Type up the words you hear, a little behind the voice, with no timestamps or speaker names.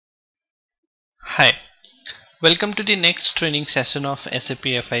Hi, welcome to the next training session of SAP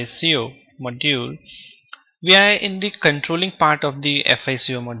FICO module. We are in the controlling part of the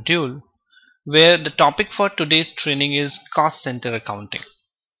FICO module where the topic for today's training is cost center accounting.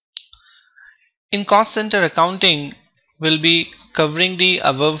 In cost center accounting, we'll be covering the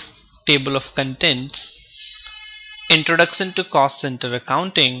above table of contents, introduction to cost center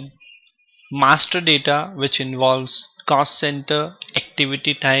accounting, master data which involves cost center,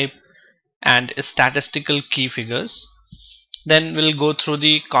 activity type, and statistical key figures. Then we'll go through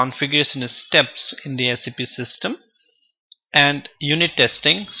the configuration steps in the SAP system and unit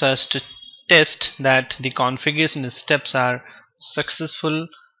testing so as to test that the configuration steps are successful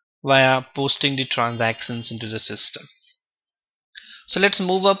via posting the transactions into the system. So let's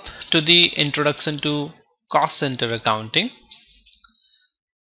move up to the introduction to cost center accounting.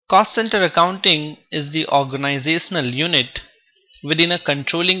 Cost center accounting is the organizational unit within a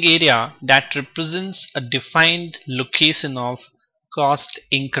controlling area that represents a defined location of cost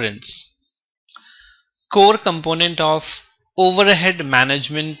incurrence, core component of overhead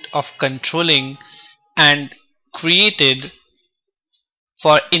management of controlling, and created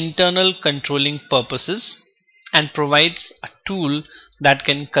for internal controlling purposes, and provides a tool that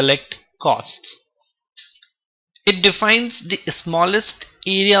can collect costs. It defines the smallest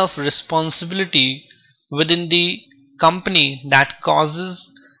area of responsibility within the company that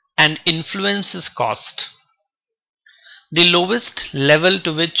causes and influences cost, the lowest level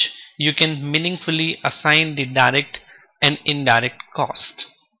to which you can meaningfully assign the direct and indirect cost.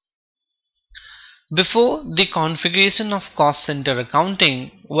 Before the configuration of cost center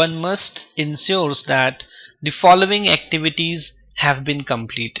accounting, one must ensure that the following activities have been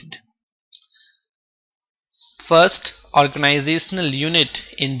completed. First, organizational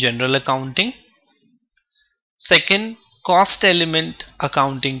unit in general accounting. Second, cost element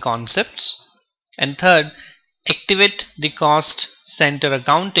accounting concepts. And third, activate the cost center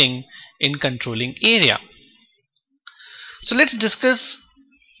accounting in controlling area. So let's discuss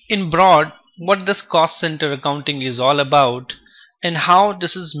in broad what this cost center accounting is all about and how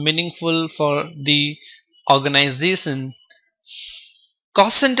this is meaningful for the organization.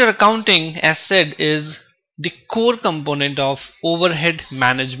 Cost center accounting, as said, is the core component of overhead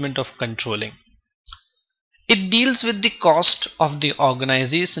management of controlling. It deals with the cost of the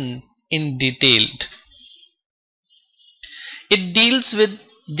organization in detail. It deals with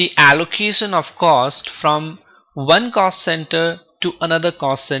the allocation of cost from one cost center to another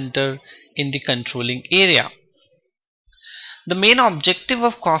cost center in the controlling area. The main objective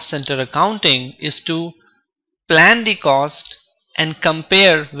of cost center accounting is to plan the cost and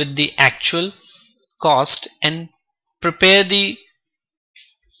compare with the actual cost and prepare the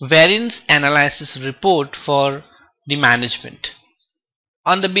variance analysis report for the management.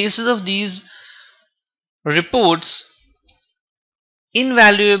 On the basis of these reports,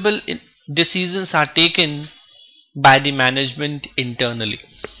 invaluable decisions are taken by the management internally.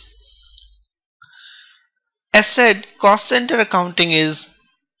 As said, cost center accounting is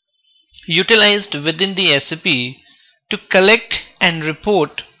utilized within the SAP to collect and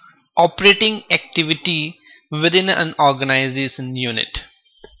report operating activity within an organization unit.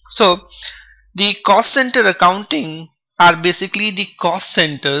 So the cost center accounting are basically the cost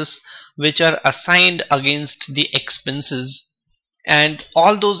centers which are assigned against the expenses, and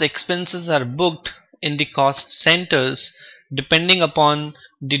all those expenses are booked in the cost centers depending upon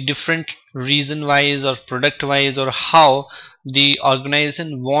the different reason wise or product wise or how the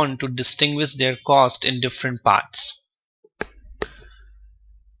organization want to distinguish their cost in different parts.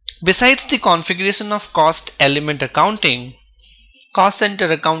 Besides the configuration of cost element accounting, cost center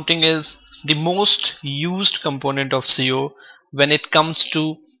accounting is the most used component of CO when it comes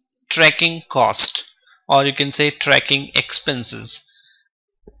to tracking cost, or you can say tracking expenses.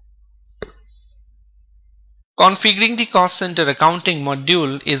 Configuring the cost center accounting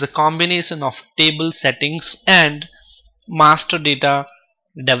module is a combination of table settings and master data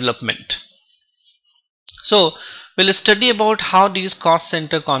development. So we'll study about how these cost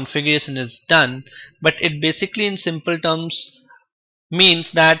center configuration is done, but it basically in simple terms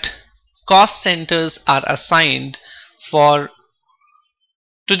means that cost centers are assigned to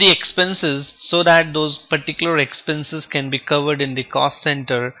the expenses so that those particular expenses can be covered in the cost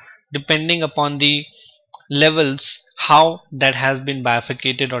center depending upon the levels how that has been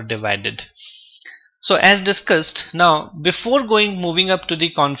bifurcated or divided. So as discussed, now before moving up to the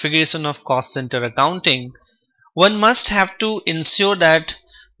configuration of cost center accounting, one must have to ensure that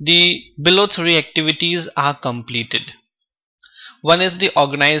the below three activities are completed. One is the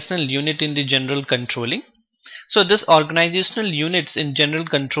organizational unit in the general controlling. So this organizational units in general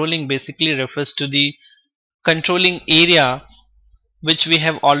controlling basically refers to the controlling area, which we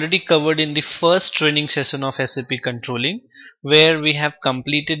have already covered in the first training session of SAP controlling, where we have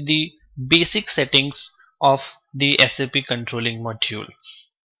completed the basic settings of the SAP controlling module.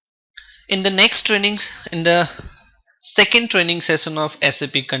 In the next trainings, in the second training session of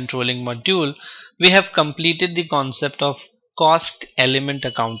SAP controlling module, we have completed the concept of cost element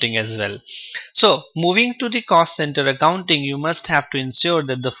accounting as well. So moving to the cost center accounting, you must have to ensure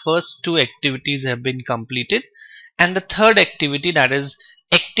that the first two activities have been completed, and the third activity, that is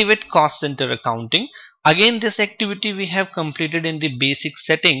activate cost center accounting, again this activity we have completed in the basic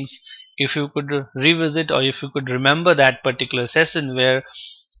settings. If you could revisit, or if you could remember that particular session where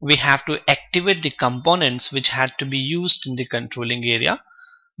we have to activate the components which had to be used in the controlling area.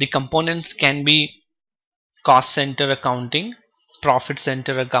 The components can be cost center accounting, profit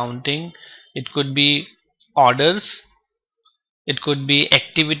center accounting, it could be orders, it could be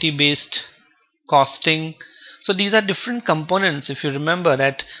activity based costing. So these are different components, if you remember,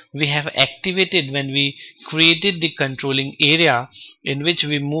 that we have activated when we created the controlling area, in which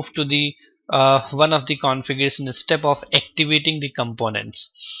we moved to the one of the configuration step of activating the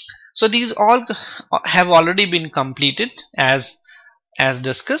components. So these all have already been completed as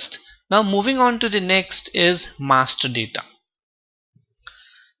discussed. Now moving on to the next is master data.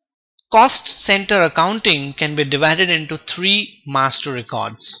 Cost center accounting can be divided into three master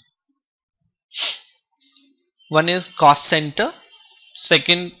records. One is cost center,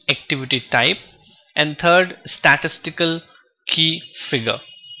 second activity type, and third statistical key figure.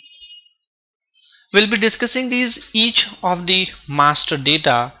 We'll be discussing each of the master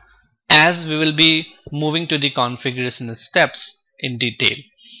data as we will be moving to the configuration steps in detail.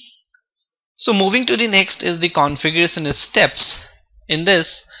 So moving to the next is the configuration steps. In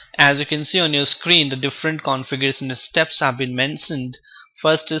this, as you can see on your screen, the different configuration steps have been mentioned.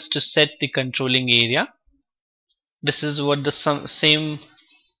 First is to set the controlling area. This is what the same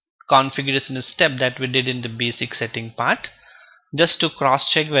configuration step that we did in the basic setting part, just to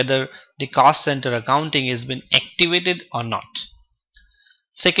cross check whether the cost center accounting has been activated or not.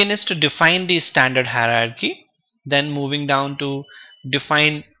 Second is to define the standard hierarchy, then moving down to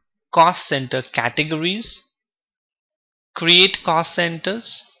define cost center categories, create cost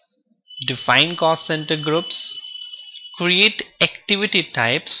centers, define cost center groups, create activity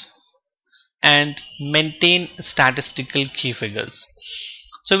types, and maintain statistical key figures.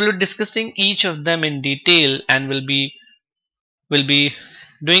 So we'll be discussing each of them in detail, and we'll be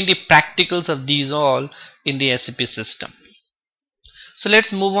doing the practicals of these all in the SAP system. So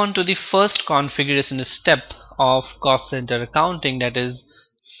let's move on to the first configuration step of cost center accounting, that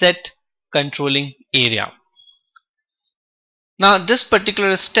is set controlling area. Now this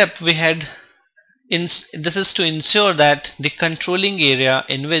particular step this is to ensure that the controlling area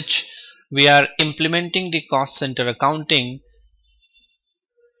in which we are implementing the cost center accounting,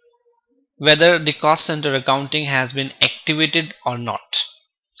 whether the cost center accounting has been activated or not.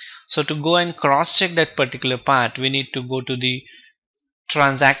 So to go and cross check that particular part, we need to go to the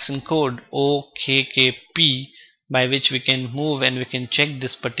transaction code OKKP, by which we can move and we can check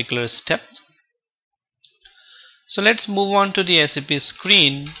this particular step. So let's move on to the SAP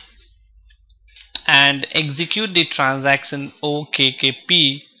screen and execute the transaction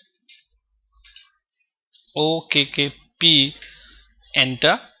OKKP,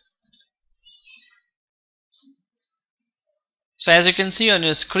 enter. So as you can see on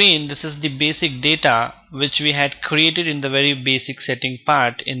your screen, this is the basic data which we had created in the very basic setting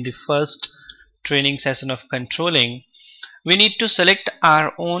part in the first training session of controlling. We need to select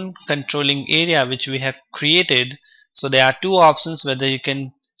our own controlling area which we have created. So there are two options, whether you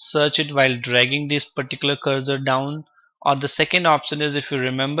can search it while dragging this particular cursor down, or the second option is, if you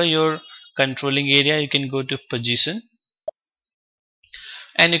remember your controlling area, you can go to position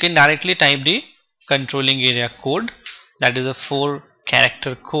and you can directly type the controlling area code. That is a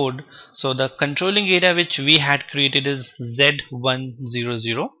 4-character code. So the controlling area which we had created is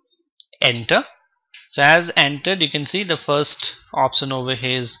Z100. Enter. So as entered, you can see the first option over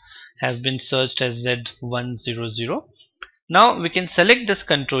here has been searched as Z100. Now we can select this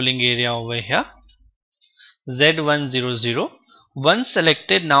controlling area over here, Z100. Once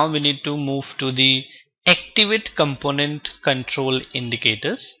selected, now we need to move to the activate component control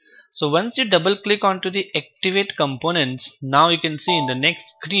indicators. So once you double click onto the activate components, now you can see in the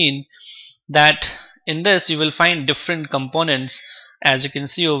next screen that in this you will find different components. As you can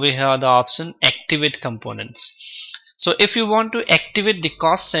see over here, the option activate components. So if you want to activate the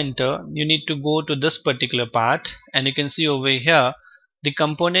cost center, you need to go to this particular part, and you can see over here the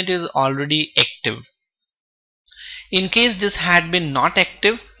component is already active. In case this had been not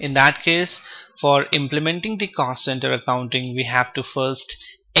active, in that case, for implementing the cost center accounting, we have to first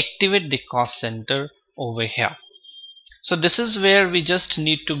activate the cost center over here. So this is where we just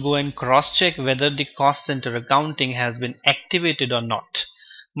need to go and cross check whether the cost center accounting has been activated or not.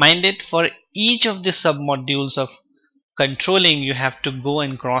 Mind it, for each of the sub modules of controlling, you have to go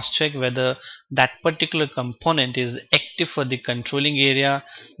and cross check whether that particular component is active for the controlling area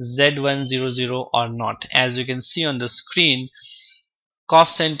Z100 or not. As you can see on the screen,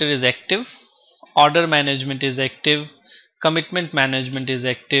 cost center is active, order management is active, commitment management is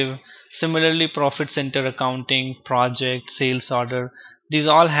active. Similarly, profit center accounting, project, sales order, these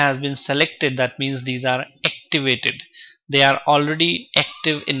all has been selected. That means these are activated. They are already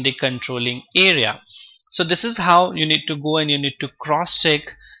active in the controlling area. So this is how you need to go and you need to cross check.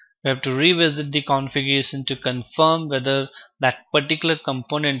 You have to revisit the configuration to confirm whether that particular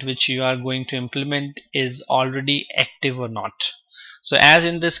component which you are going to implement is already active or not. So as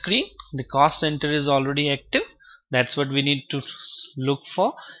in the screen, the cost center is already active. That's what we need to look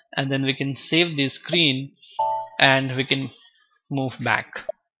for, and then we can save the screen and we can move back,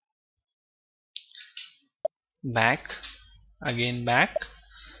 again back.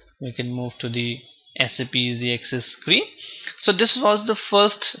 We can move to the SAP Easy Access screen. So this was the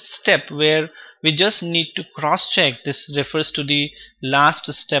first step where we just need to cross check. This refers to the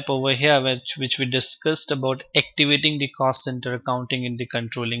last step over here, which we discussed about activating the cost center accounting in the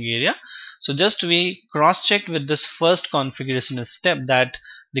controlling area. So just we cross checked with this first configuration step that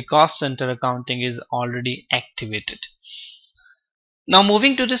the cost center accounting is already activated. Now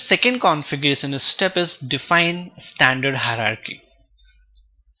moving to the second configuration step is define standard hierarchy.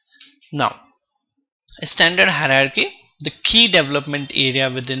 Now, a standard hierarchy, the key development area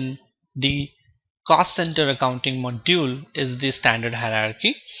within the cost center accounting module is the standard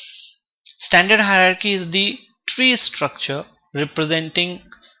hierarchy. Standard hierarchy is the tree structure representing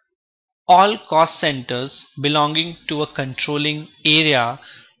all cost centers belonging to a controlling area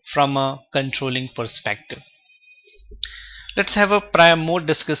from a controlling perspective. Let's have a more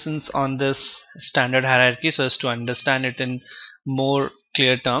discussions on this standard hierarchy so as to understand it in more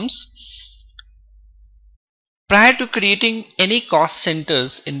clear terms. Prior to creating any cost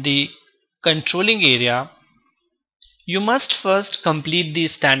centers in the controlling area, you must first complete the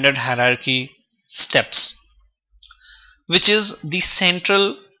standard hierarchy steps, which is the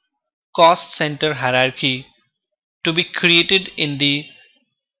central cost center hierarchy to be created in the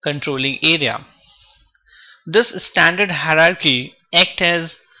controlling area. This standard hierarchy acts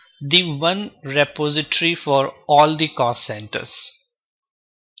as the one repository for all the cost centers.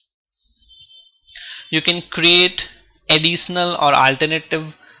 You can create additional or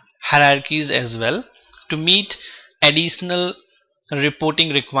alternative hierarchies as well to meet additional reporting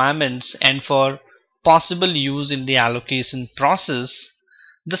requirements and for possible use in the allocation process.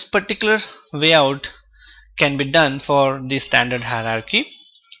 This particular layout can be done for the standard hierarchy,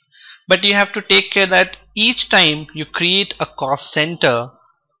 but you have to take care that each time you create a cost center,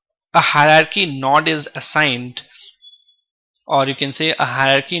 a hierarchy node is assigned, or you can say a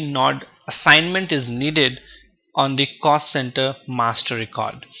hierarchy node assignment is needed on the cost center master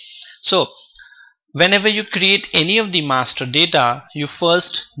record. So whenever you create any of the master data, you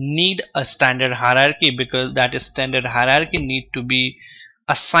first need a standard hierarchy, because that standard hierarchy need to be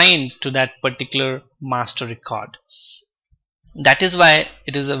assigned to that particular master record. That is why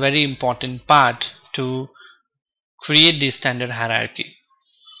it is a very important part to create the standard hierarchy.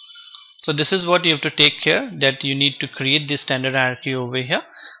 So this is what you have to take care, that you need to create the standard hierarchy over here.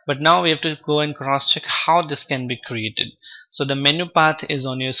 But now we have to go and cross check how this can be created. So the menu path is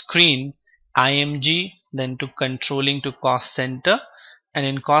on your screen, IMG, then to controlling to cost center, and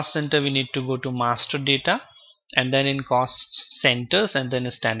in cost center we need to go to master data, and then in cost centers, and then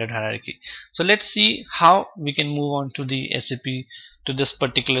a standard hierarchy. So let's see how we can move on to the SAP, to this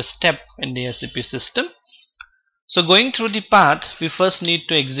particular step in the SAP system. So going through the path, we first need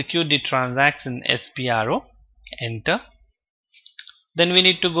to execute the transaction SPRO, enter. Then we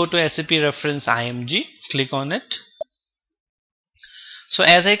need to go to SAP reference IMG, click on it. So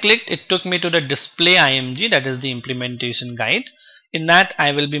as I clicked, it took me to the display IMG, that is the implementation guide. In that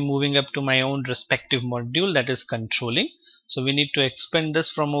I will be moving up to my own respective module, that is controlling. So we need to expand this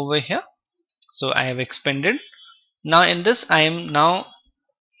from over here. So I have expanded. Now in this I am now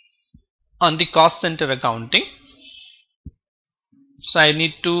on the cost center accounting. So I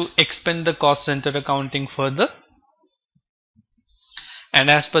need to expand the cost center accounting further, and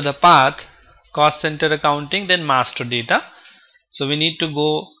as per the path, cost center accounting, then master data. So we need to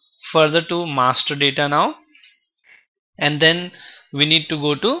go further to master data now, and then we need to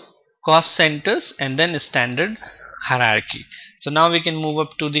go to cost centers and then standard hierarchy. So now we can move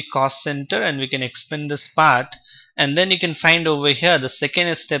up to the cost center and we can expand this part, and then you can find over here the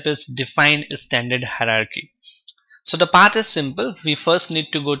second step is define standard hierarchy. So the path is simple. We first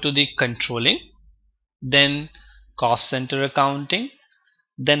need to go to the controlling, then cost center accounting,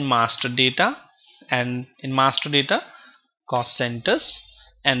 then master data, and in master data cost centers,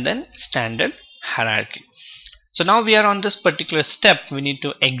 and then standard hierarchy. So now we are on this particular step. We need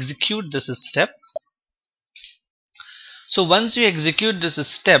to execute this step. So once you execute this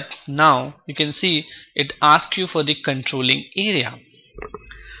step, now you can see it asks you for the controlling area.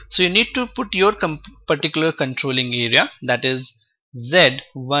 So you need to put your particular controlling area, that is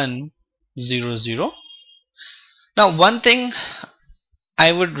Z100. Now one thing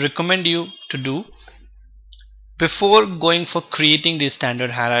I would recommend you to do before going for creating the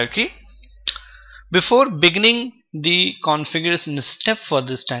standard hierarchy, before beginning the configuration step for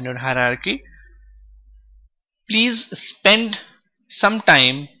the standard hierarchy, please spend some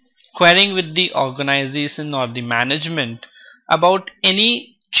time querying with the organization or the management about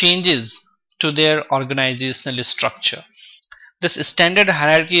any changes to their organizational structure. This standard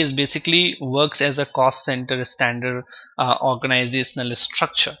hierarchy is basically works as a cost center standard organizational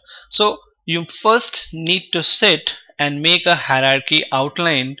structure. So you first need to sit and make a hierarchy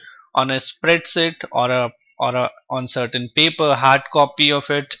outline on a spreadsheet or on certain paper, hard copy of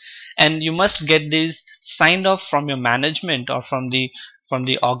it, and you must get these signed off from your management or from the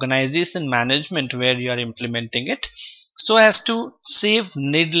organization management where you are implementing it, so as to save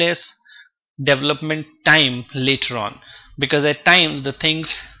needless development time later on, because at times the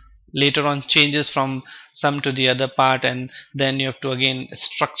things later on changes from some to the other part, and then you have to again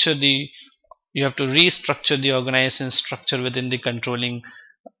restructure the organization structure within the controlling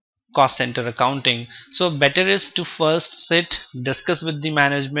cost center accounting. So better is to first sit, discuss with the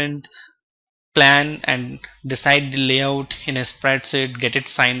management, plan and decide the layout in a spreadsheet, get it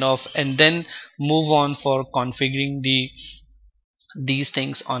signed off, and then move on for configuring these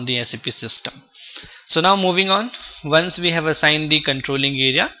things on the SAP system. So now moving on, once we have assigned the controlling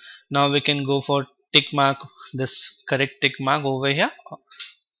area, now we can go for tick mark, this correct tick mark over here,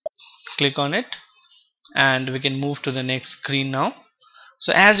 click on it, and we can move to the next screen now.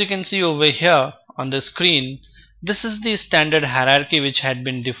 So as you can see over here on the screen, this is the standard hierarchy which had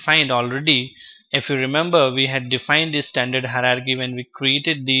been defined already. If you remember, we had defined the standard hierarchy when we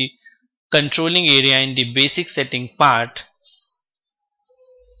created the controlling area in the basic setting part.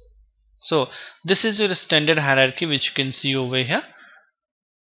 So this is your standard hierarchy which you can see over here.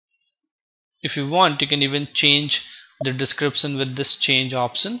 If you want, you can even change the description with this change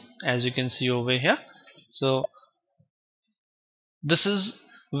option, as you can see over here. So this is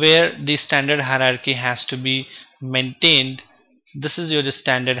where the standard hierarchy has to be maintained. This is your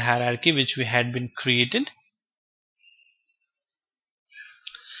standard hierarchy which we had been created,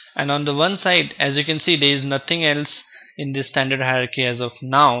 and on the one side, as you can see, there is nothing else in this standard hierarchy as of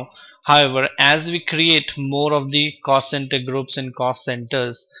now. However, as we create more of the cost center groups and cost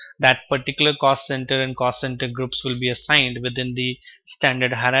centers, that particular cost center and cost center groups will be assigned within the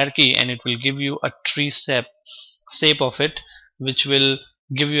standard hierarchy, and it will give you a tree shape of it, which will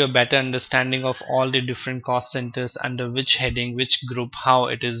give you a better understanding of all the different cost centers under which heading, which group, how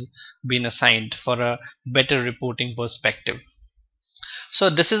it is been assigned for a better reporting perspective. So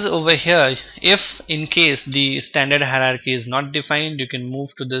this is over here. If in case the standard hierarchy is not defined, you can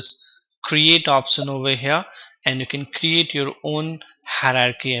move to this create option over here and you can create your own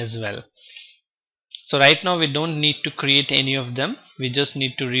hierarchy as well. So right now we don't need to create any of them, we just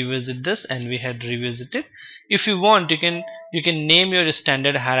need to revisit this, and we had revisited. If you want, you can name your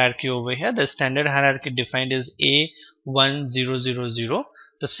standard hierarchy over here. The standard hierarchy defined is A1000.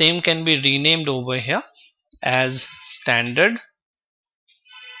 The same can be renamed over here as standard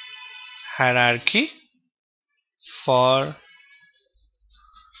hierarchy for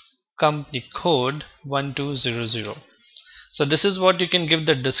company code 1200. So this is what you can give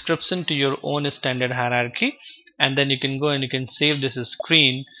the description to your own standard hierarchy, and then you can go and you can save this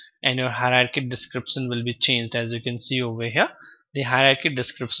screen and your hierarchy description will be changed. As you can see over here, the hierarchy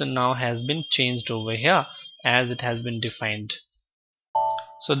description now has been changed over here as it has been defined.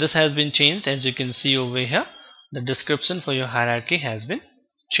 So this has been changed. As you can see over here, the description for your hierarchy has been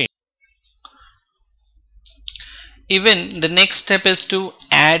changed. Even the next step is to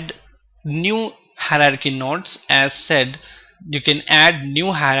add new hierarchy nodes. As said, you can add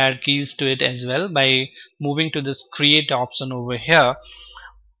new hierarchies to it as well by moving to this create option over here.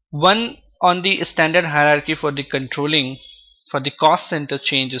 One on the standard hierarchy for the controlling for the cost center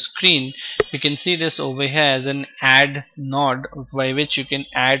change screen, you can see this over here as an add node, by which you can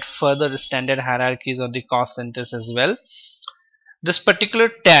add further standard hierarchies of the cost centers as well. This particular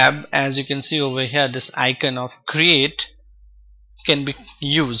tab, as you can see over here, this icon of create can be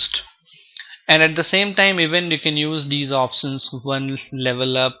used, and at the same time even you can use these options, one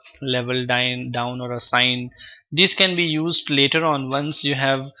level up, level down or assign. These can be used later on once you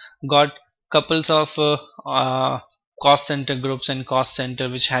have got couples of cost center groups and cost center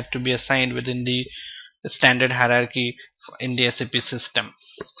which had to be assigned within the standard hierarchy in the SAP system.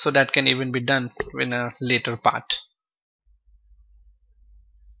 So that can even be done in a later part.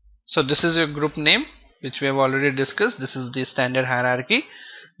 So this is your group name which we have already discussed. This is the standard hierarchy.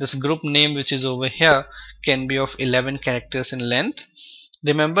 This group name which is over here can be of 11 characters in length.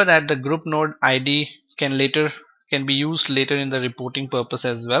 Remember that the group node ID can be used later in the reporting purpose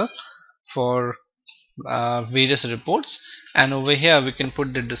as well for various reports, and over here we can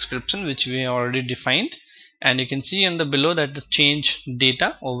put the description which we already defined, and you can see on the below that the change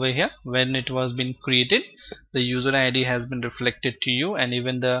data over here, when it was been created, the user ID has been reflected to you, and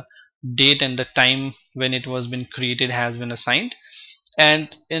even the date and the time when it was been created has been assigned.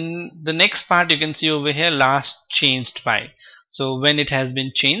 And in the next part you can see over here last changed by. So when it has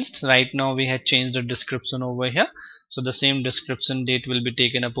been changed, right now we had changed the description over here, so the same description date will be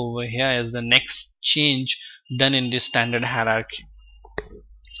taken up over here as the next change done in the standard hierarchy.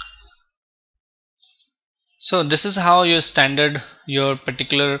 So this is how your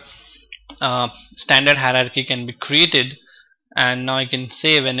particular standard hierarchy can be created. And now I can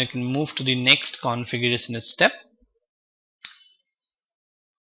say when I can move to the next configuration step.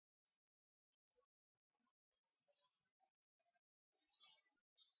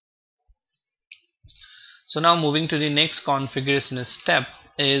 So now moving to the next configuration step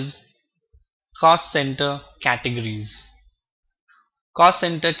is cost center categories. Cost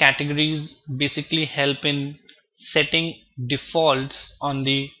center categories basically help in setting defaults on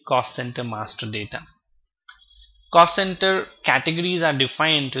the cost center master data. Cost center categories are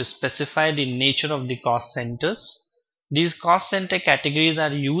defined to specify the nature of the cost centers. These cost center categories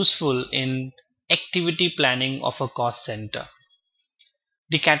are useful in activity planning of a cost center.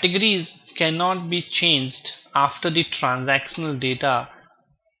 The categories cannot be changed after the transactional data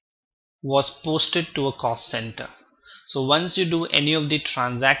was posted to a cost center. So once you do any of the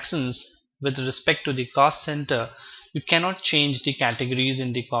transactions with respect to the cost center, you cannot change the categories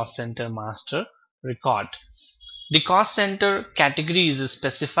in the cost center master record. The cost center categories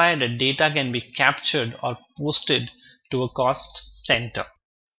specify that data can be captured or posted to a cost center.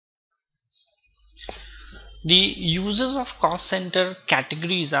 The uses of cost center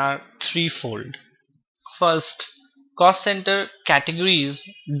categories are threefold. First, cost center categories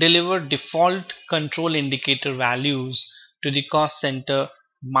deliver default control indicator values to the cost center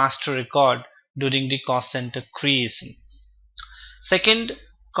master record during the cost center creation. Second,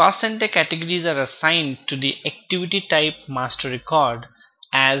 cost center categories are assigned to the activity type master record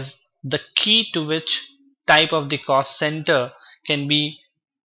as the key to which type of the cost center can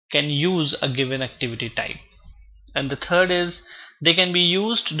use a given activity type. And the third is they can be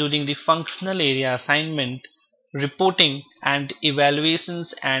used during the functional area assignment, reporting and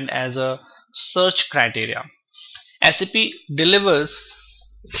evaluations, and as a search criteria. SAP delivers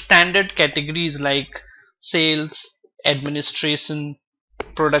standard categories like sales, administration,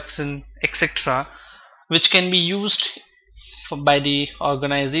 production, etc., which can be used by the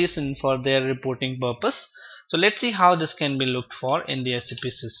organization for their reporting purpose. So let's see how this can be looked for in the SAP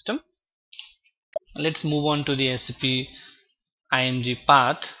system. Let's move on to the SAP IMG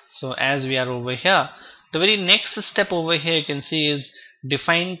path. So as we are over here, the very next step over here you can see is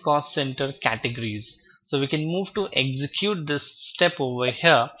define cost center categories. So we can move to execute this step over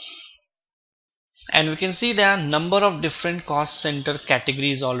here, and we can see there are number of different cost center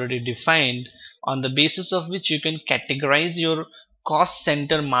categories already defined, on the basis of which you can categorize your cost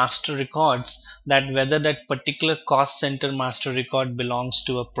center master records, that whether that particular cost center master record belongs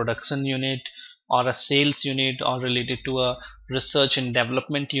to a production unit or a sales unit or related to a research and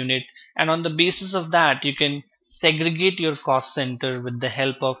development unit, and on the basis of that you can segregate your cost center with the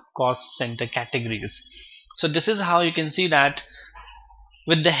help of cost center categories. So this is how you can see that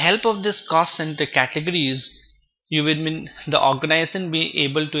with the help of this cost center categories, you will the organization be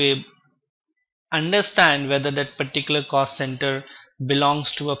able to understand whether that particular cost center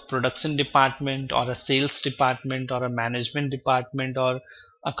belongs to a production department or a sales department or a management department or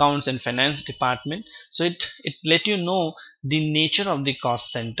accounts and finance department. So it let you know the nature of the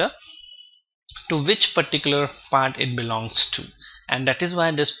cost center, to which particular part it belongs to, and that is why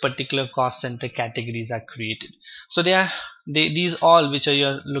this particular cost center categories are created. So these all which are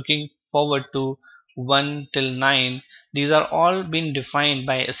you're looking forward to 1 till 9, these are all been defined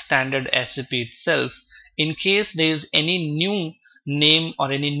by a standard SAP itself. In case there is any new name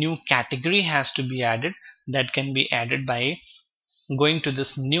or any new category has to be added, that can be added by going to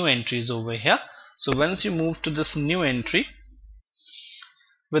this new entries over here. So once you move to this new entry,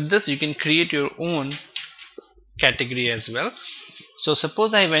 with this you can create your own category as well. So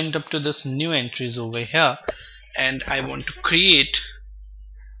suppose I went up to this new entries over here and I want to create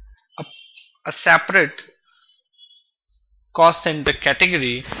a separate cost center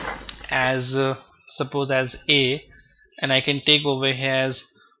category as suppose as A, and I can take over here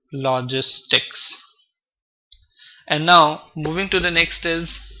as logistics. And now moving to the next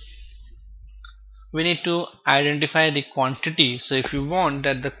is we need to identify the quantity. So if you want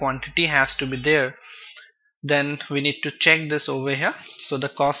that the quantity has to be there, then we need to check this over here. So the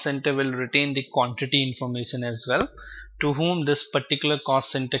cost center will retain the quantity information as well, to whom this particular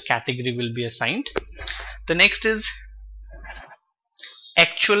cost center category will be assigned. The next is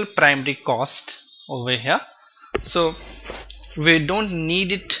actual primary cost over here. So we don't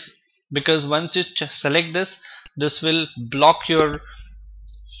need it, because once you select this, this will block your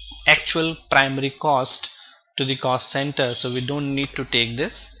actual primary cost to the cost center. So we don't need to take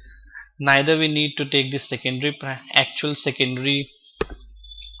this. Neither we need to take the actual secondary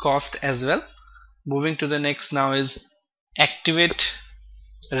cost as well. Moving to the next now is activate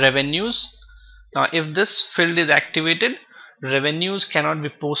revenues. Now if this field is activated, revenues cannot be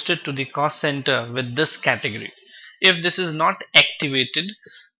posted to the cost center with this category. If this is not activated,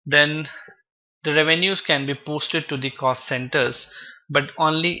 then the revenues can be posted to the cost centers, but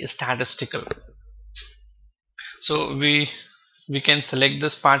only statistical. So we can select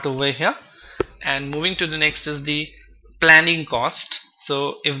this part over here. And moving to the next is the planning cost.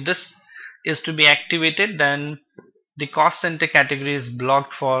 So if this is to be activated, then the cost center category is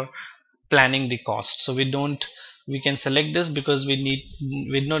blocked for planning the cost. So we can select this because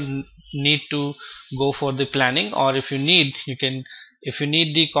we don't need to go for the planning, or if you need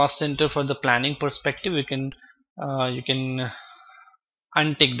the cost center for the planning perspective, you can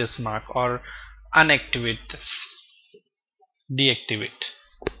untick this mark or unactivate this, deactivate.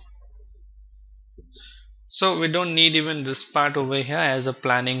 So we don't need even this part over here as a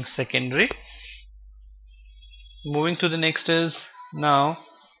planning secondary. Moving to the next is now,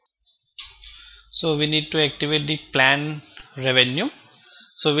 so we need to activate the plan revenue.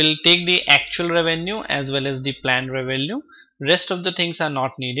 So we'll take the actual revenue as well as the planned revenue. Rest of the things are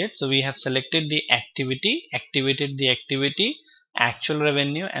not needed. So we have selected the activity, activated the activity, actual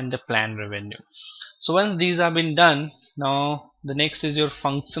revenue and the planned revenue. So once these have been done, now the next is your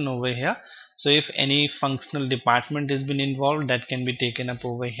function over here. So if any functional department has been involved, that can be taken up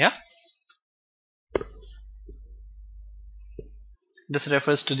over here. This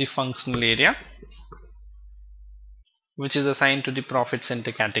refers to the functional area, which is assigned to the profit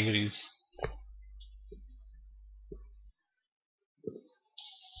center categories.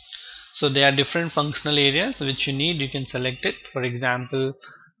 So there are different functional areas which you need. You can select it. For example,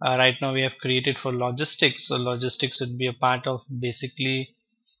 right now we have created for logistics. So logistics would be a part of basically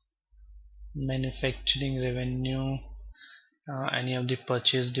manufacturing revenue. Any of the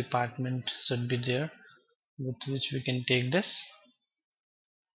purchase department should be there, with which we can take this.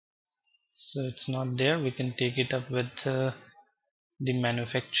 So it's not there, we can take it up with the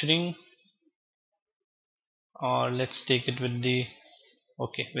manufacturing, or let's take it with the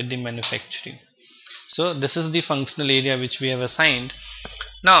manufacturing. So this is the functional area which we have assigned.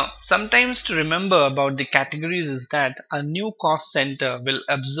 Now sometimes to remember about the categories is that a new cost center will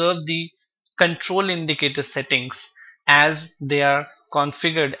observe the control indicator settings as they are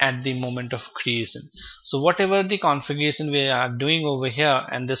configured at the moment of creation. So whatever the configuration we are doing over here,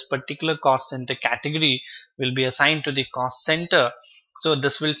 and this particular cost center category will be assigned to the cost center. So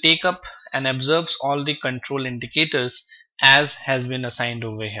this will take up and observes all the control indicators as has been assigned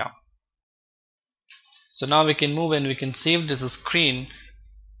over here. So now we can move and we can save this screen.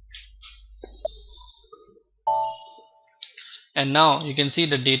 And now you can see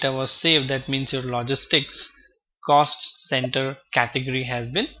the data was saved. That means your logistics cost center category has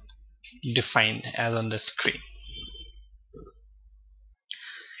been defined as on the screen.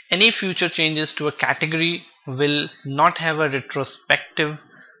 Any future changes to a category will not have a retrospective,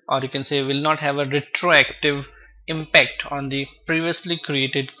 or you can say will not have a retroactive impact on the previously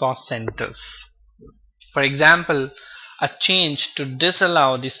created cost centers. For example, a change to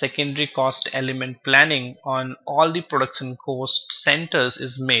disallow the secondary cost element planning on all the production cost centers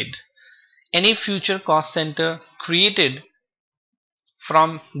is made. Any future cost center created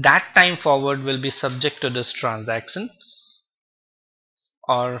from that time forward will be subject to this transaction,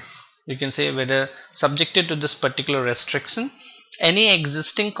 or you can say whether subjected to this particular restriction. Any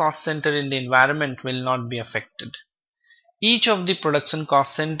existing cost center in the environment will not be affected. Each of the production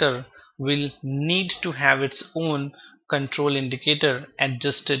cost center will need to have its own control indicator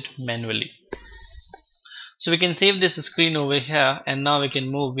adjusted manually. So we can save this screen over here, and now we can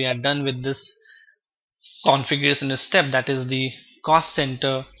move. We are done with this configuration step, that is the cost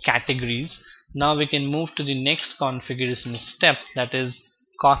center categories. Now we can move to the next configuration step, that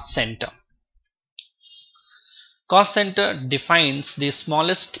is cost center. Cost center defines the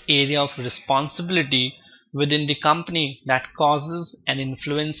smallest area of responsibility within the company that causes and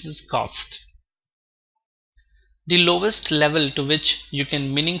influences cost. The lowest level to which you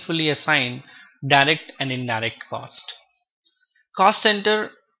can meaningfully assign direct and indirect cost. Cost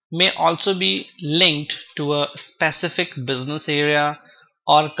center may also be linked to a specific business area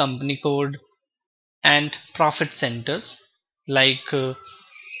or company code and profit centers, like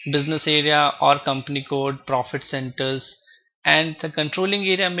business area or company code, profit centers, and the controlling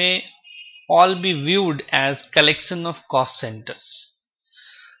area may all be viewed as collection of cost centers.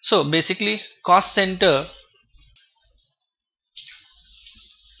 So basically, cost center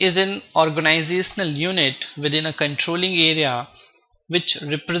is an organizational unit within a controlling area which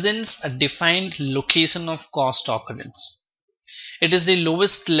represents a defined location of cost occurrence. It is the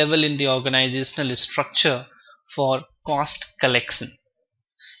lowest level in the organizational structure for cost collection.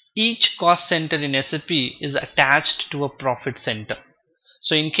 Each cost center in SAP is attached to a profit center.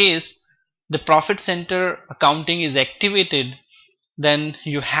 So in case the profit center accounting is activated, then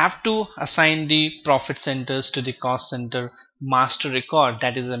you have to assign the profit centers to the cost center master record.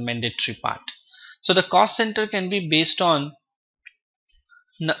 That is a mandatory part. So the cost center can be based on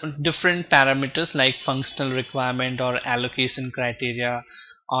different parameters like functional requirement or allocation criteria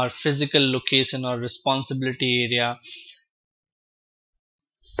or physical location or responsibility area.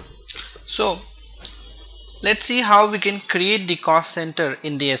 So let's see how we can create the cost center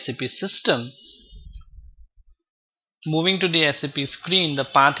in the SAP system. Moving to the SAP screen, the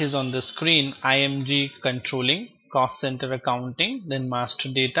path is on the screen: IMG controlling, cost center accounting, then master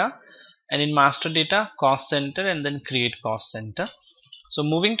data, and in master data cost center, and then create cost center. So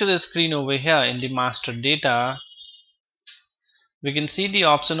moving to the screen over here in the master data, we can see the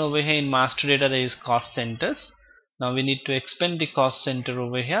option over here in master data, there is cost centers. Now we need to expand the cost center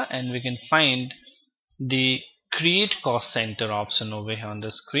over here, and we can find the create cost center option over here on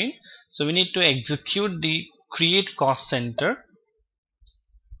the screen. So we need to execute the create cost center.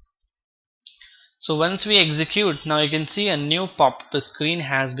 So once we execute, now you can see a new pop-up screen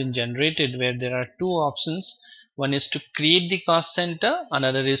has been generated where there are two options. One is to create the cost center,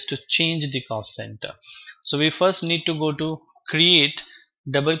 another is to change the cost center. So we first need to go to create,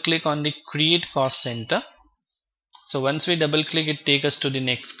 double click on the create cost center. So once we double click, it takes us to the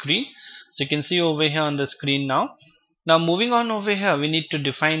next screen. So you can see over here on the screen now. Now moving on over here, we need to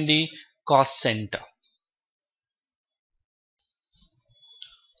define the cost center.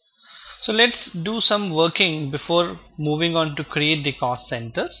 So let's do some working before moving on to create the cost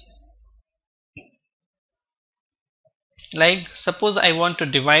centers. Like suppose I want to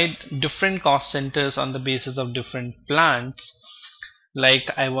divide different cost centers on the basis of different plants. Like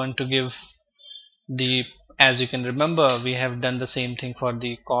I want to give the, as you can remember, we have done the same thing for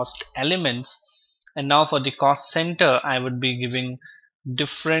the cost elements, and now for the cost center I would be giving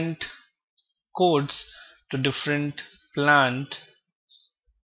different codes to different plant.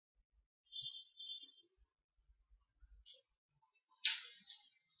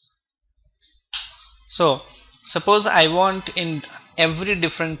 So suppose I want in every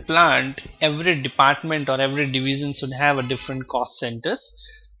different plant, every department or every division should have a different cost centers,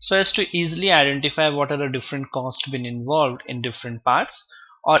 so as to easily identify what are the different costs been involved in different parts.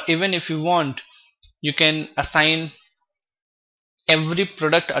 Or even if you want, you can assign every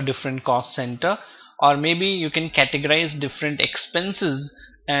product a different cost center, or maybe you can categorize different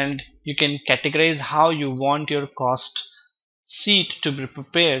expenses and you can categorize how you want your cost sheet to be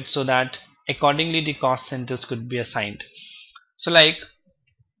prepared so that accordingly the cost centers could be assigned. So like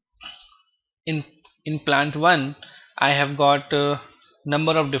in plant 1 I have got a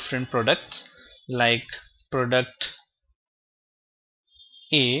number of different products like product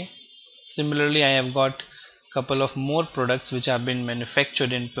A. Similarly I have got couple of more products which have been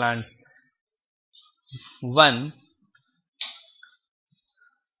manufactured in plant 1,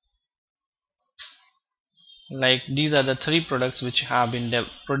 like these are the 3 products which have been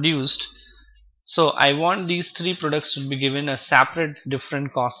produced. So I want these three products to be given a separate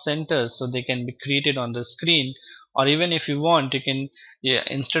different cost centers so they can be created on the screen. Or even if you want, you can, yeah,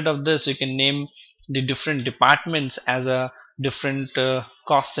 instead of this you can name the different departments as a different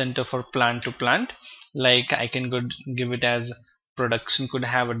cost center for plant to plant. Like I can give it as production could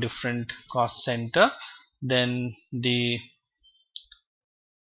have a different cost center, then the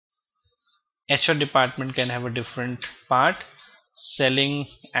HR department can have a different part, selling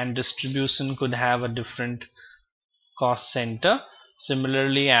and distribution could have a different cost center,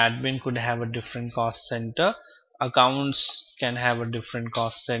 similarly admin could have a different cost center, accounts can have a different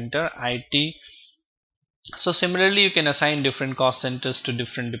cost center, IT. So similarly you can assign different cost centers to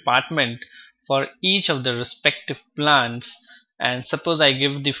different department for each of the respective plants. And suppose I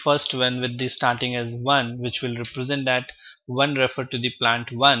give the first one with the starting as 1, which will represent that 1 refer to the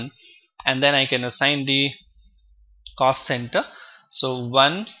plant 1, and then I can assign the cost center. So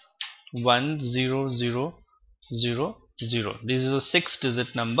 1 1 0 0 0 0, this is a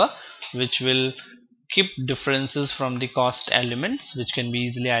 6-digit number which will keep differences from the cost elements which can be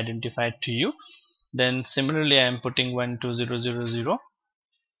easily identified to you. Then similarly I am putting 1 2 0 0 0.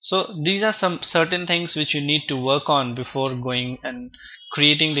 So these are some certain things which you need to work on before going and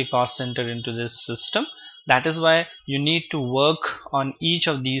creating the cost center into this system. That is why you need to work on each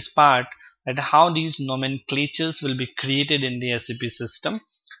of these parts, that how these nomenclatures will be created in the SAP system,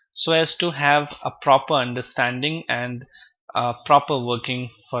 so as to have a proper understanding and proper working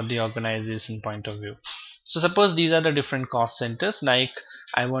for the organization point of view. So suppose these are the different cost centers, like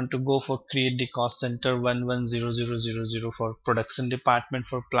I want to go for create the cost center 110000 for production department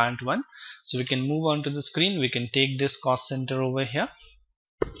for plant 1. So we can move on to the screen, we can take this cost center over here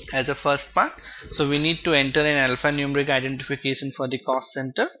as a first part. So we need to enter an alphanumeric identification for the cost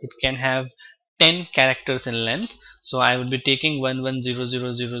center. It can have 10 characters in length. So I will be taking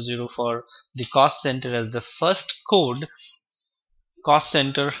 110000 for the cost center as the first code, cost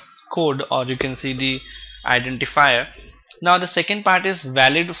center code, or you can see the identifier. Now the second part is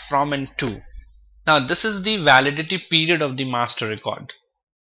valid from and to. Now this is the validity period of the master record,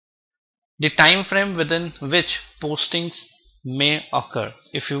 the time frame within which postings may occur.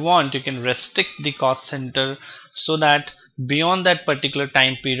 If you want, you can restrict the cost center so that beyond that particular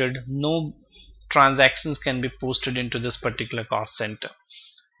time period no transactions can be posted into this particular cost center.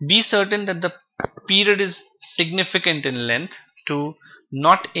 Be certain that the period is significant in length to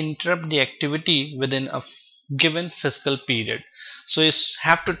not interrupt the activity within a given fiscal period. So you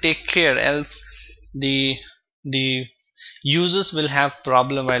have to take care, else the users will have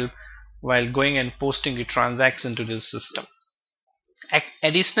problem while going and posting the transaction to this system.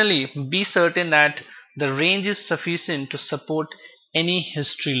 Additionally, be certain that the range is sufficient to support any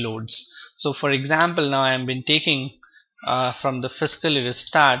history loads. So for example, now I have been taking from the fiscal year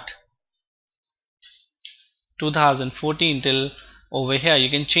start 2014 till over here. You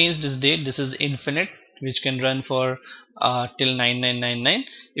can change this date, this is infinite, which can run for till 9999.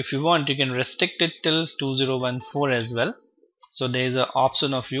 If you want, you can restrict it till 2014 as well. So there is an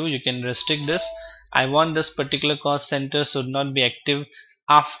option of you can restrict this. I want this particular cost center should not be active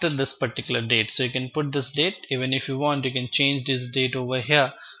after this particular date. So you can put this date. Even if you want, you can change this date over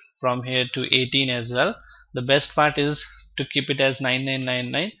here from here to 18 as well. The best part is to keep it as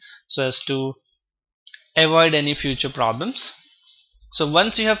 9999 so as to avoid any future problems. So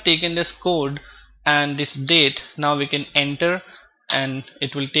once you have taken this code and this date, now we can enter and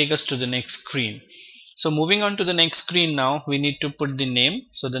it will take us to the next screen. So moving on to the next screen, now we need to put the name.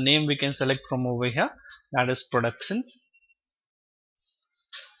 So the name we can select from over here, that is production.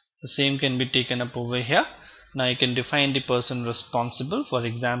 The same can be taken up over here. Now you can define the person responsible. For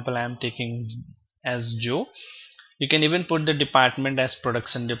example, I am taking as Joe. You can even put the department as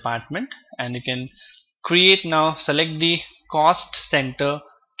production department, and you can create, now select the cost center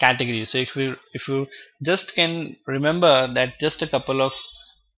category. So if you just can remember that just a couple of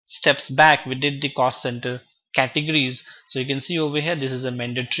steps back we did the cost center categories. So you can see over here, this is a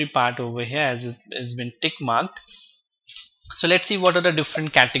mandatory part over here as it has been tick marked. So let's see what are the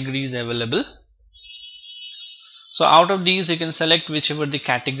different categories available. So out of these you can select whichever the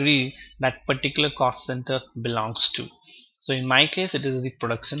category that particular cost center belongs to. So in my case it is the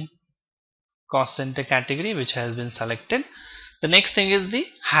production cost center category which has been selected. The next thing is the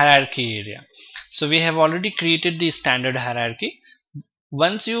hierarchy area. So we have already created the standard hierarchy.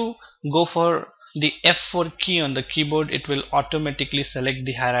 Once you go for the F4 key on the keyboard, it will automatically select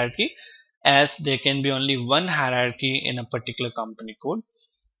the hierarchy, as there can be only one hierarchy in a particular company code.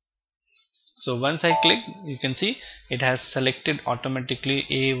 So once I click, you can see it has selected automatically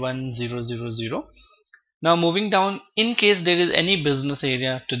A1000. Now moving down, in case there is any business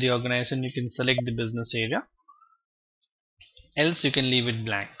area to the organization, you can select the business area, else you can leave it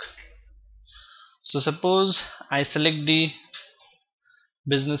blank. So suppose I select the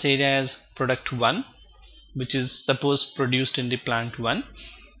business area as product 1, which is suppose produced in the plant 1.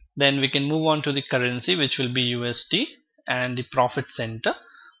 Then we can move on to the currency, which will be USD, and the profit center.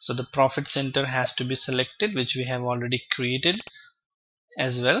 So the profit center has to be selected, which we have already created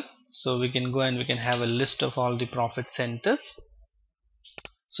as well. So we can go and we can have a list of all the profit centers.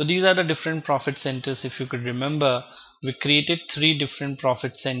 So these are the different profit centers. If you could remember, we created 3 different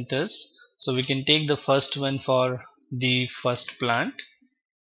profit centers. So we can take the first one for the first plant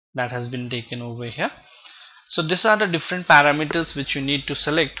that has been taken over here. So these are the different parameters which you need to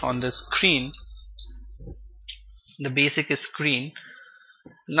select on the screen, the basic screen.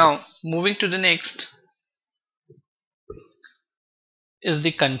 Now moving to the next is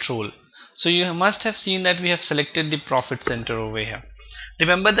the control. So you must have seen that we have selected the profit center over here.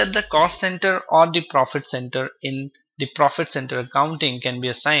 Remember that the cost center or the profit center in the profit center accounting can be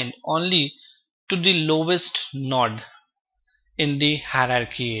assigned only to the lowest node in the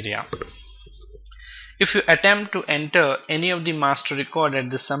hierarchy area. If you attempt to enter any of the master record at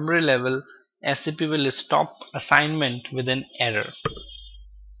the summary level, SAP will stop assignment with an error.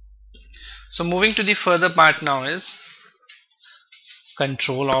 So moving to the further part now is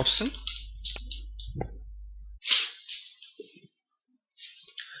control option.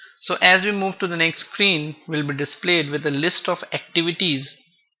 So as we move to the next screen, will be displayed with a list of activities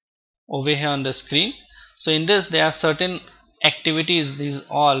over here on the screen. So in this there are certain activities, these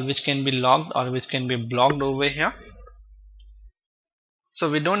all which can be logged or which can be blocked over here. So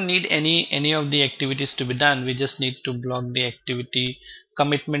we don't need any of the activities to be done. We just need to block the activity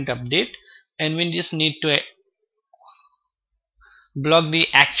commitment update, and we just need to block the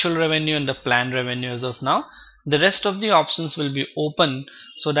actual revenue and the planned revenue as of now. The rest of the options will be open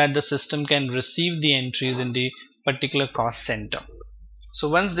so that the system can receive the entries in the particular cost center. So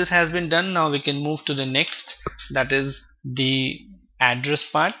once this has been done, now we can move to the next, that is the address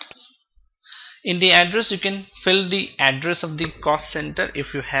part. In the address you can fill the address of the cost center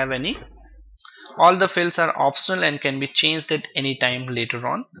if you have any. All the fields are optional and can be changed at any time later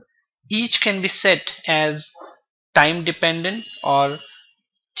on. Each can be set as time dependent, or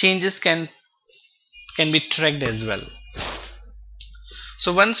changes can be tracked as well.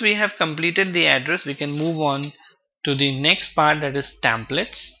 So once we have completed the address, we can move on to the next part, that is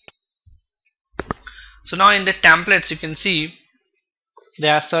templates. So now in the templates you can see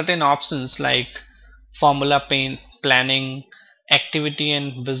there are certain options like formula planning, activity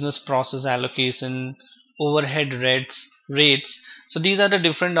and business process allocation, overhead rates. So these are the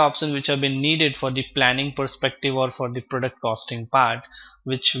different options which have been needed for the planning perspective or for the product costing part,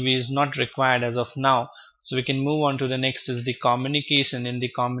 which is not required as of now. So we can move on to the next is the communication. In the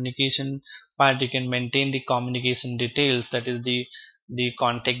communication part you can maintain the communication details, that is the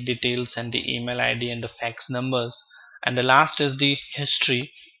contact details and the email ID and the fax numbers. And the last is the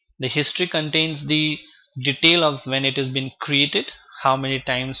history. The history contains the detail of when it has been created, how many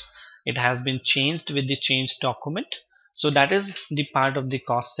times it has been changed with the change document. So that is the part of the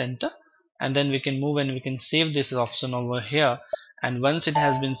cost center, and then we can move and we can save this option over here, and once it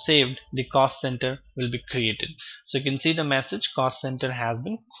has been saved, the cost center will be created. So you can see the message cost center has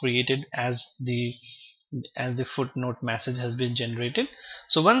been created as the footnote message has been generated.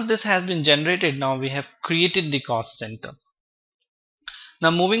 So once this has been generated, now we have created the cost center.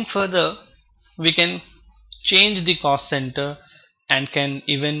 Now moving further, we can change the cost center and can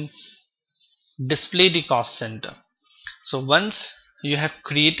even display the cost center. So once you have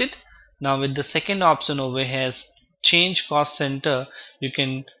created, now with the second option over here is change cost center, you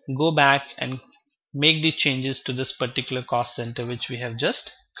can go back and make the changes to this particular cost center which we have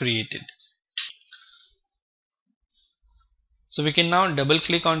just created. So we can now double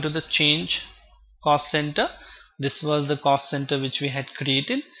click onto the change cost center. This was the cost center which we had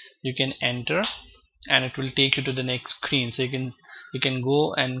created. You can enter and it will take you to the next screen. So you can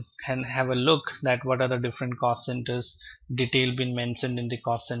go and have a look that what are the different cost centers detail been mentioned in the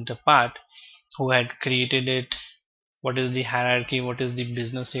cost center part, who had created it, what is the hierarchy, what is the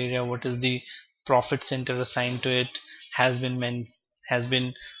business area, what is the profit center assigned to it, has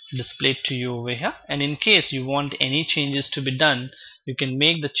been displayed to you over here. And in case you want any changes to be done, you can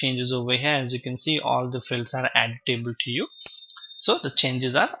make the changes over here. As you can see, all the fields are editable to you, so the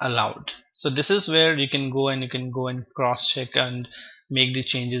changes are allowed. So this is where you can go and cross check and make the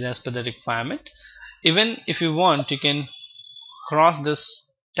changes as per the requirement. Even if you want, you can cross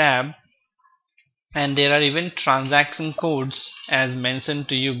this tab, and there are even transaction codes as mentioned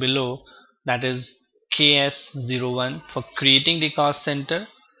to you below, that is KS01 for creating the cost center,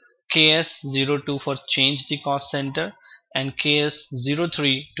 KS02 for change the cost center, and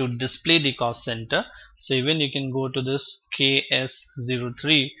KS03 to display the cost center. So even you can go to this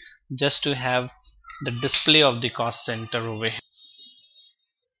KS03 just to have the display of the cost center over here.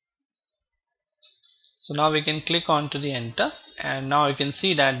 So now we can click on to the enter, and now you can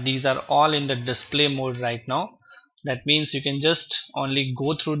see that these are all in the display mode right now. That means you can just only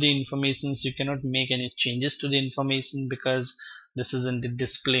go through the information. You cannot make any changes to the information because this is in the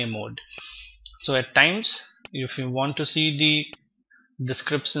display mode. So at times if you want to see the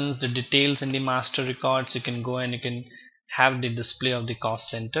descriptions, the details in the master records, you can go and you can have the display of the cost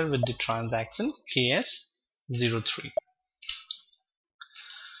center with the transaction KS03.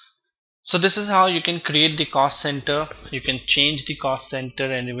 So this is how you can create the cost center, you can change the cost center,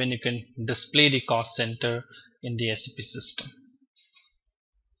 and even you can display the cost center in the SAP system.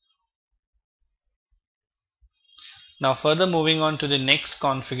 Now further moving on to the next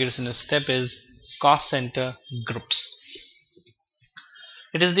configuration step is cost center groups.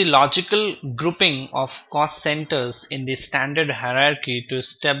 It is the logical grouping of cost centers in the standard hierarchy to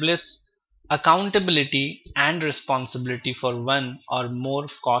establish accountability and responsibility for one or more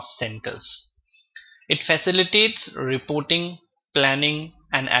cost centers. It facilitates reporting, planning,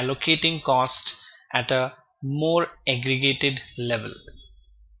 and allocating cost at a more aggregated level.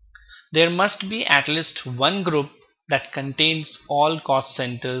 There must be at least one group that contains all cost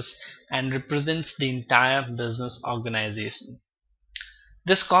centers and represents the entire business organization.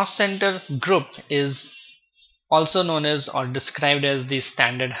 This cost center group is also known as or described as the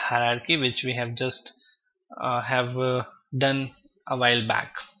standard hierarchy, which we have just done a while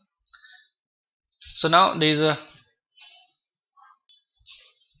back. So now there is the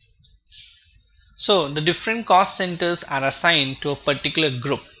different cost centers are assigned to a particular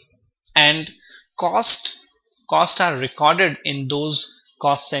group, and costs are recorded in those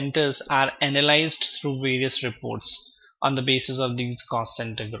cost centers are analyzed through various reports on the basis of these cost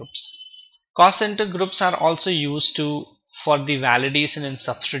center groups. Cost center groups are also used for the validation and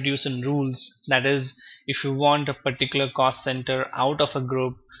substitution rules. That is, if you want a particular cost center out of a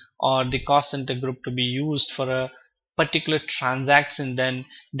group or the cost center group to be used for a particular transaction, then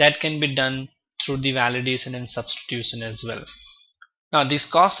that can be done through the validation and substitution as well. Now these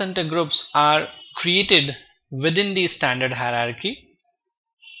cost center groups are created within the standard hierarchy,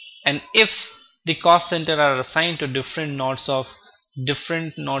 and if the cost center are assigned to different nodes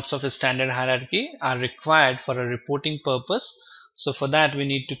of a standard hierarchy are required for a reporting purpose. So for that we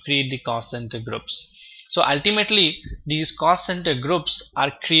need to create the cost center groups. So ultimately these cost center groups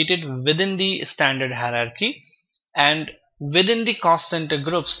are created within the standard hierarchy, and within the cost center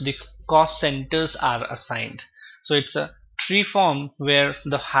groups the cost centers are assigned. So it's a tree form where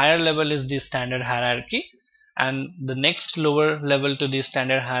the higher level is the standard hierarchy, and the next lower level to the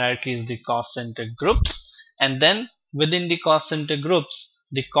standard hierarchy is the cost center groups, and then within the cost center groups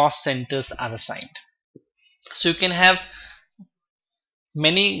the cost centers are assigned. So you can have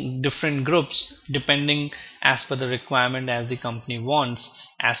many different groups depending as per the requirement as the company wants,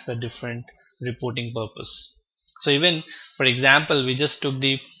 as per different reporting purpose. So even for example we just took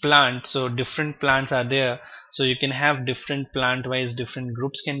the plant, so different plants are there, so you can have different plant wise different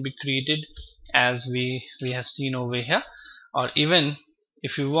groups can be created as we have seen over here, or even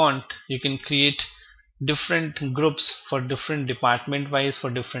if you want you can create different groups for different department wise for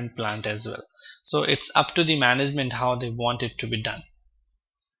different plant as well. So it's up to the management how they want it to be done.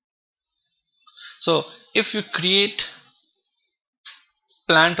 So if you create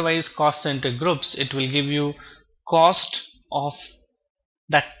plant wise cost center groups, it will give you cost of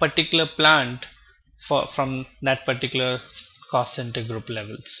that particular plant from that particular cost center group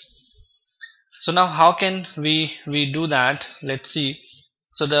levels. So now how can we do that? Let's see.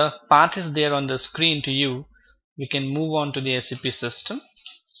 So the path is there on the screen to you. We can move on to the SAP system.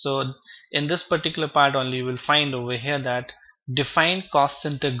 So in this particular part only you will find over here that define cost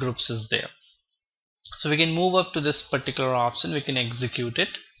center groups is there. So we can move up to this particular option, we can execute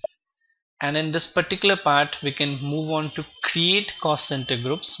it, and in this particular part we can move on to create cost center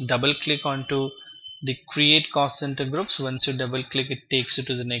groups. Double click onto the create cost center groups. Once you double click, it takes you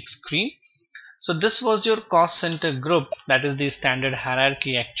to the next screen. So this was your cost center group, that is the standard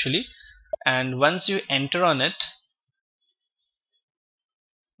hierarchy actually, and once you enter on it,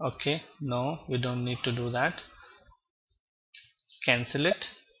 okay, no, we don't need to do that, cancel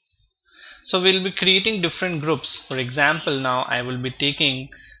it. So we'll be creating different groups. For example, now I will be taking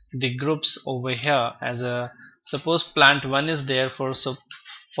the groups over here as a, suppose plant 1 is there, for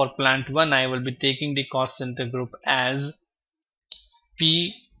plant 1 I will be taking the cost center group as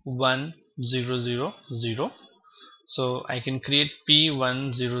P1 P1000. So I can create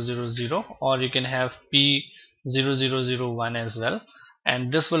P1000, or you can have P0001 as well,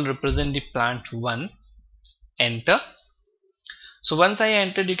 and this will represent the plant 1. Enter. So once I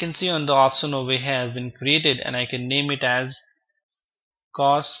entered, you can see on the option over here has been created, and I can name it as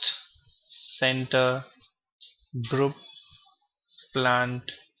cost center group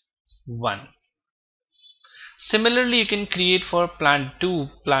plant 1. Similarly, you can create for plant 2,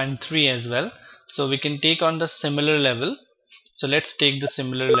 plant 3 as well. So we can take on the similar level. So let's take the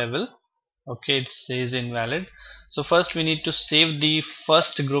similar level. Okay, it says invalid. So first we need to save the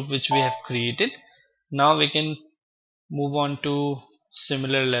first group which we have created. Now we can move on to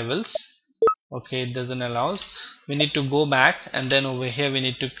similar levels. Okay, it doesn't allow us. We need to go back, and then over here we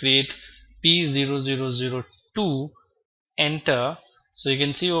need to create P0002. Enter. So you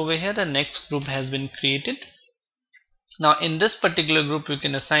can see over here the next group has been created. Now in this particular group you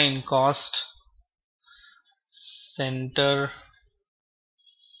can assign cost center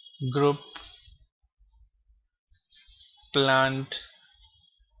group plant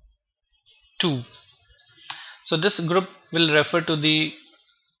 2. So this group will refer to the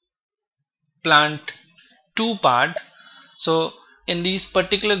plant 2 part. So in these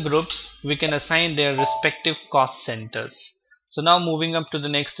particular groups we can assign their respective cost centers. So now moving up to the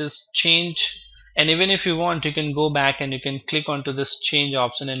next is change, and even if you want you can go back and you can click onto this change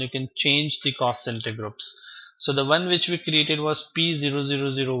option and you can change the cost center groups. So the one which we created was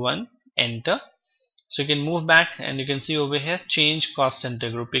P0001. Enter. So you can move back and you can see over here change cost center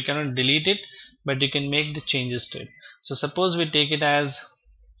group. You cannot delete it, but you can make the changes to it. So suppose we take it as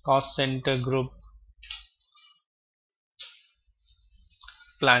cost center group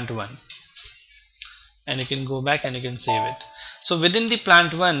plant 1, and you can go back and you can save it. So within the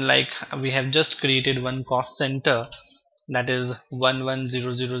plant 1, like we have just created one cost center, that is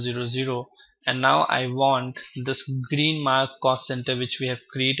 110000, and now I want this green mark cost center which we have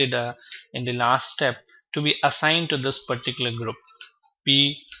created in the last step to be assigned to this particular group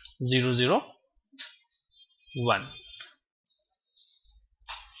P001.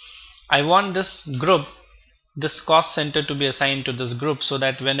 I want this group, this cost center, to be assigned to this group, so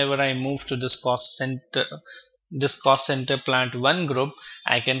that whenever I move to this cost center plant 1 group,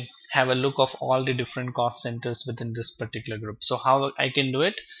 I can have a look of all the different cost centers within this particular group. So how I can do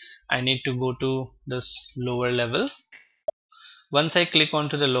it? I need to go to this lower level. Once I click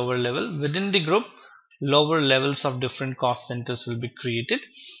onto the lower level, within the group, lower levels of different cost centers will be created,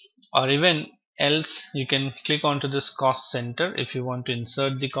 or even else you can click onto this cost center if you want to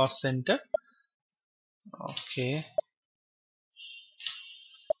insert the cost center. Okay,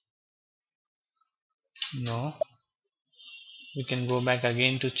 no, we can go back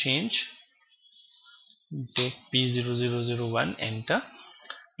again to change. Take P0001. Enter.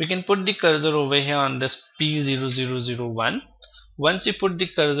 We can put the cursor over here on this P0001. Once you put the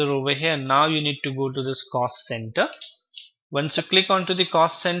cursor over here, now you need to go to this cost center. Once you click onto the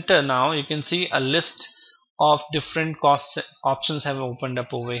cost center, now you can see a list of different cost options have opened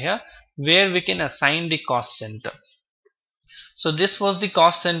up over here where we can assign the cost center. So this was the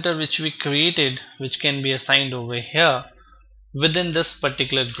cost center which we created, which can be assigned over here within this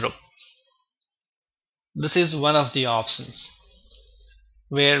particular group. This is one of the options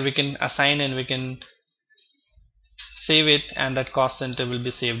where we can assign and we can save it, and that cost center will be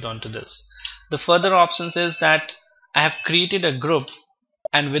saved onto this. The further options is that I have created a group,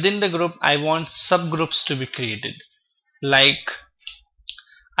 and within the group I want subgroups to be created. Like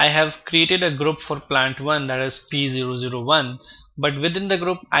I have created a group for plant 1, that is P001, but within the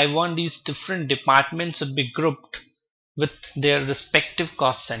group I want these different departments to be grouped with their respective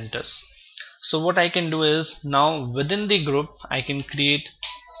cost centers. So what I can do is, now within the group I can create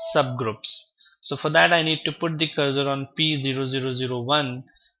subgroups. So for that I need to put the cursor on P0001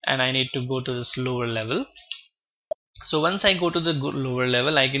 and I need to go to this lower level. So once I go to the lower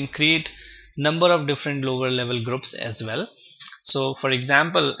level, I can create number of different lower level groups as well. So for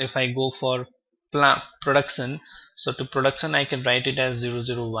example, if I go for production, so to production I can write it as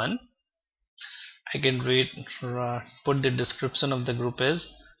 001. I can put the description of the group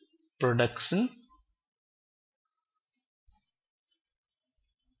as production.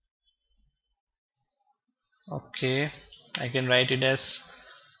 Okay, I can write it as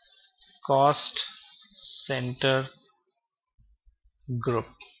cost center group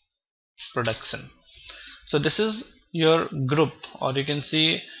production. So this is your group, or you can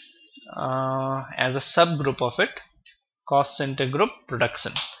see as a subgroup of it, cost center group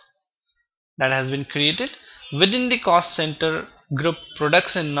production, that has been created. Within the cost center group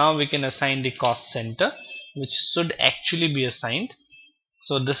production, now we can assign the cost center, which should actually be assigned.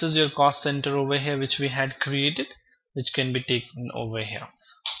 So this is your cost center over here which we had created, which can be taken over here.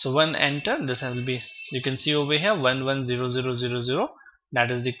 So when enter, this will be, you can see over here 110000, that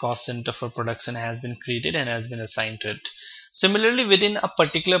is the cost center for production has been created and has been assigned to it. Similarly, within a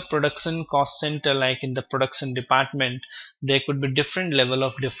particular production cost center, like in the production department, there could be different level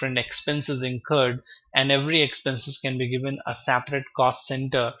of different expenses incurred, and every expenses can be given a separate cost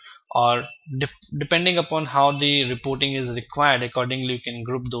center, or depending upon how the reporting is required, accordingly you can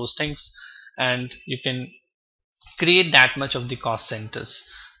group those things and you can create that much of the cost centers.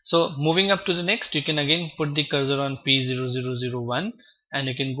 So moving up to the next, you can again put the cursor on P0001 and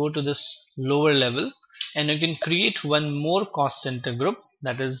you can go to this lower level and you can create one more cost center group,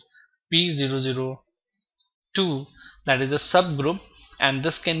 that is P002, that is a subgroup, and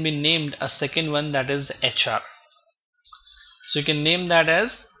this can be named a second one, that is HR. So you can name that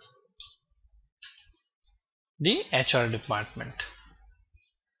as the HR department.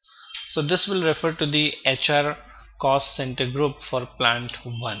 So this will refer to the HR cost center group for plant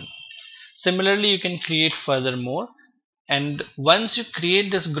 1. Similarly, you can create furthermore, and once you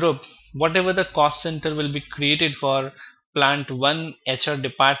create this group, whatever the cost center will be created for plant 1 HR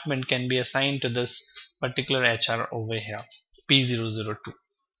department can be assigned to this particular HR over here, P002.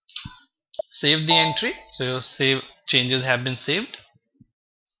 Save the entry. So your save changes have been saved.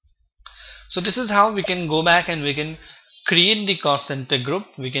 So this is how we can go back and we can create the cost center group.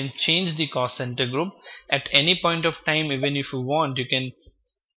 We can change the cost center group at any point of time. Even if you want, you can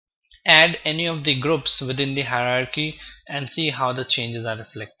add any of the groups within the hierarchy and see how the changes are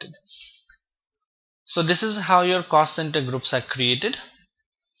reflected. So this is how your cost center groups are created.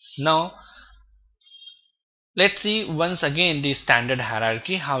 Now let's see once again the standard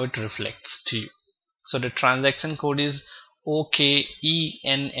hierarchy, how it reflects to you. So the transaction code is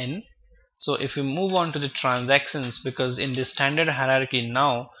OKENN. So if we move on to the transactions, because in the standard hierarchy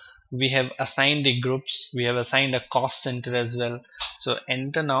now we have assigned the groups, we have assigned a cost center as well. So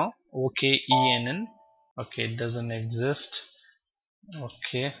enter now OKENN. Okay, it doesn't exist.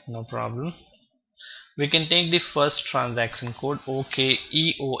 Okay, no problem. We can take the first transaction code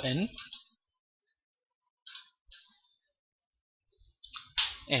OKEON.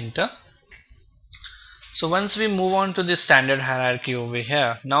 Enter. So once we move on to the standard hierarchy over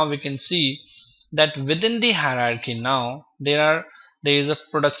here, now we can see that within the hierarchy now there is a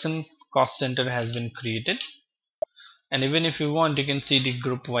production cost center has been created, and even if you want, you can see the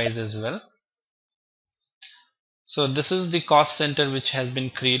group wise as well. So this is the cost center which has been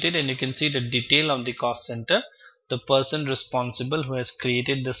created, and you can see the detail of the cost center. The person responsible who has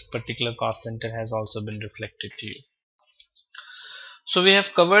created this particular cost center has also been reflected to you. So we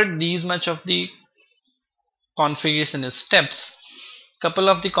have covered these much of the configuration steps. Couple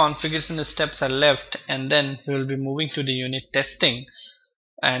of the configuration steps are left, and then we will be moving to the unit testing,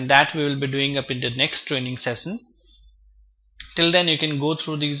 and that we will be doing up in the next training session. Till then you can go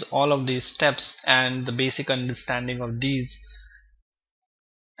through all of these steps and the basic understanding of these,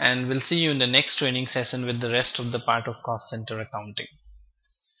 and we'll see you in the next training session with the rest of the part of cost center accounting.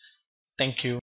 Thank you.